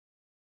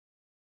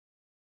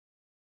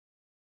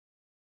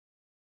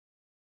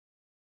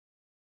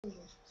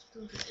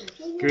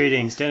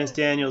Greetings, Dennis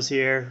Daniels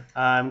here.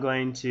 I'm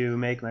going to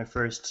make my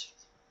first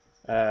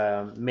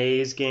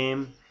maze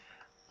game.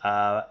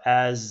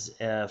 As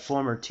a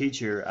former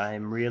teacher,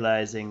 I'm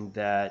realizing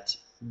that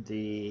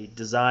the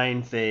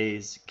design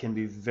phase can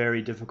be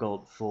very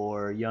difficult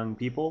for young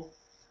people.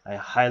 I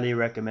highly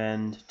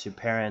recommend to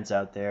parents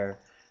out there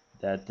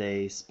that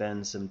they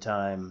spend some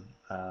time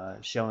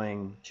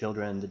showing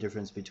children the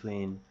difference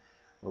between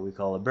what we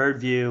call a bird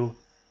view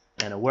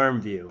and a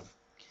worm view.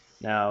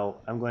 Now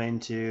I'm going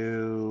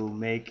to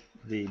make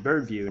the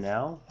bird view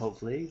now,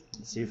 hopefully.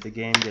 Let's see if the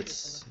game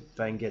gets, if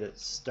I can get it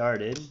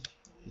started.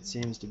 It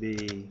seems to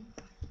be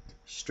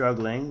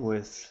struggling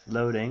with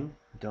loading.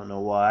 Don't know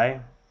why.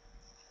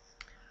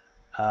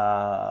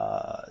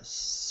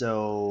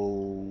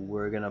 So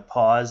we're gonna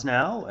pause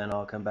now and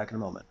I'll come back in a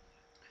moment.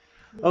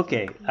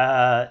 Okay,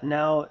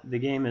 now the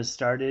game is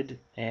started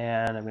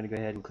and I'm gonna go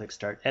ahead and click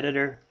Start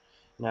Editor.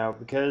 Now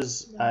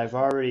because I've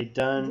already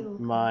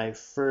done my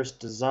first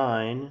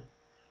design,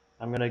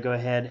 I'm going to go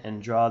ahead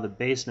and draw the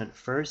basement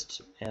first,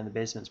 and the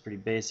basement's pretty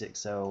basic,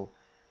 so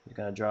I'm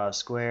going to draw a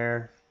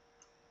square,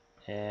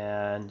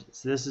 and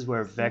so this is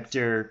where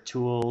vector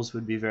tools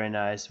would be very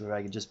nice, where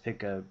I could just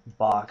pick a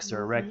box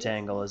or a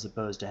rectangle as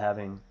opposed to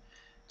having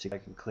to, I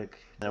can click,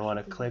 and I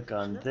want to click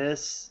on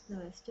this,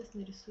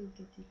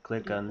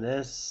 click on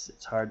this,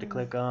 it's hard to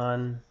click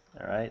on,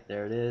 alright,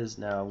 there it is.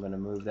 Now I'm going to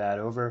move that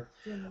over.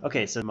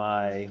 Okay, so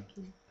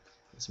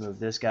let's move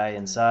this guy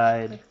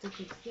inside,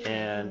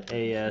 and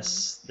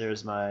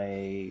there's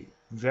my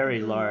very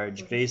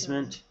large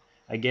basement.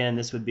 Again,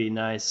 this would be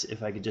nice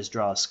if I could just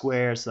draw a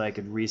square so I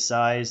could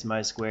resize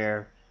my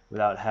square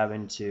without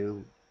having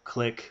to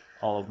click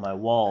all of my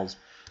walls.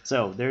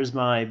 So there's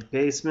my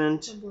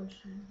basement.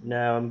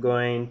 Now I'm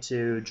going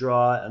to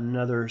draw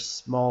another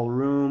small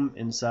room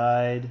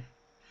inside,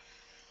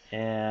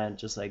 and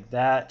just like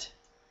that.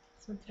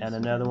 And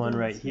another one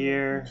right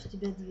here.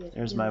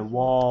 There's my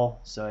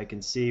wall, so I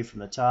can see from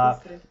the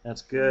top.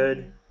 That's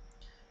good.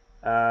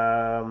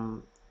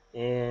 And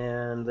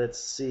let's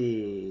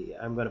see.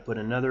 I'm going to put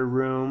another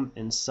room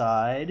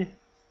inside.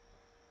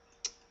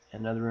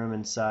 Another room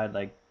inside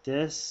like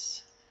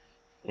this.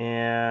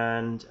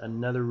 And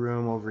another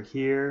room over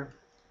here.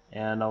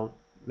 And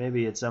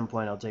maybe at some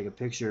point I'll take a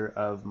picture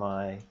of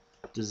my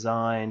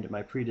pre-designed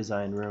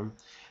room.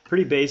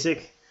 Pretty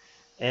basic.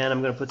 And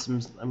I'm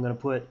gonna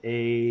put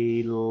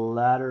a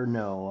ladder.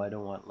 No, I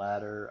don't want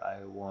ladder.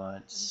 I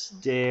want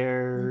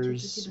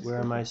stairs. Where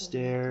are my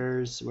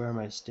stairs? Where are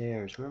my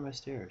stairs? Where are my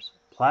stairs?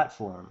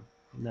 Platform.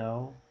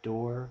 No.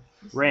 Door.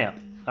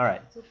 Ramp.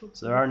 Alright.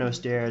 So there are no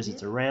stairs.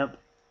 It's a ramp.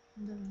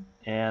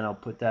 And I'll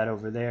put that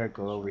over there.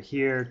 Go over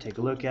here. Take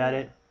a look at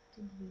it.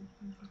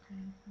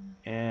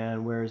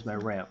 And where's my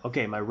ramp?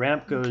 Okay, my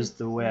ramp goes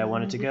the way I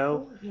want it to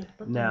go.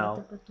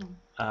 Now,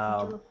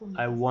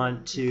 I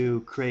want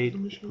to create,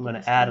 I'm going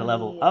to add a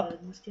level up.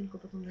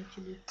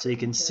 So you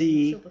can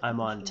see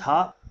I'm on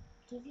top.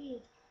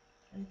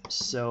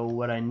 So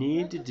what I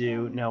need to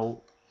do,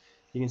 now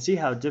you can see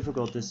how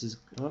difficult this is.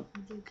 Oh,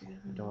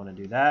 I don't want to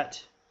do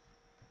that.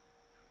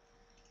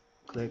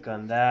 Click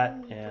on that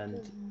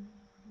and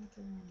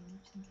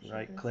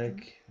right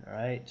click.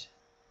 Alright,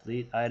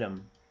 delete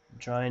item. I'm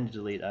trying to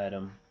delete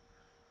item.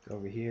 Go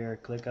over here,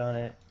 click on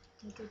it.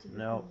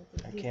 No,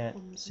 I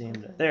can't seem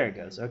to. There it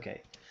goes.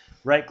 Okay.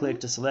 Right click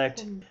to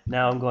select.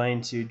 Now I'm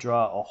going to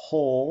draw a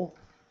hole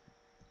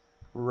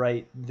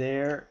right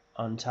there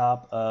on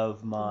top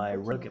of my.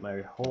 Look at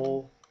my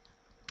hole.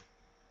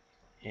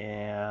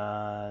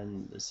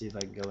 And let's see if I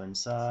can go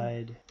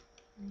inside.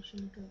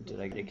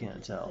 I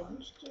can't tell.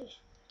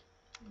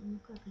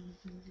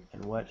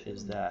 And what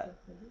is that?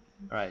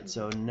 Alright,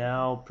 so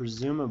now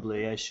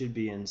presumably I should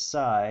be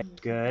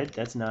inside. Good,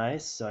 that's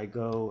nice. So I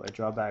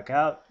draw back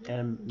out,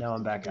 and now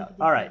I'm back out.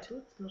 Alright,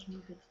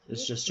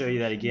 let's just show you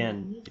that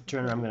again.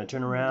 I'm going to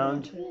turn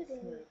around.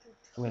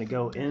 I'm going to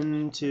go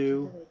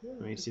into,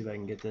 let me see if I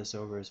can get this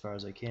over as far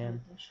as I can.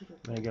 I'm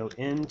going to go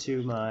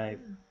into my,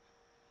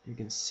 you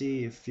can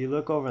see if you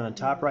look over on the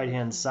top right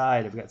hand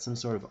side, I've got some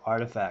sort of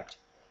artifact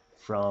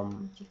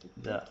from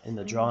in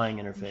the drawing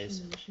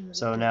interface.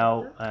 So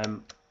now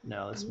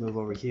let's move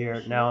over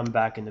here. Now I'm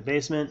back in the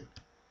basement.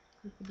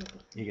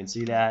 You can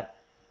see that.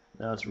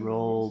 Now let's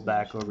roll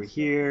back over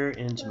here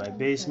into my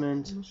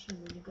basement,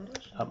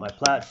 up my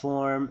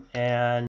platform, and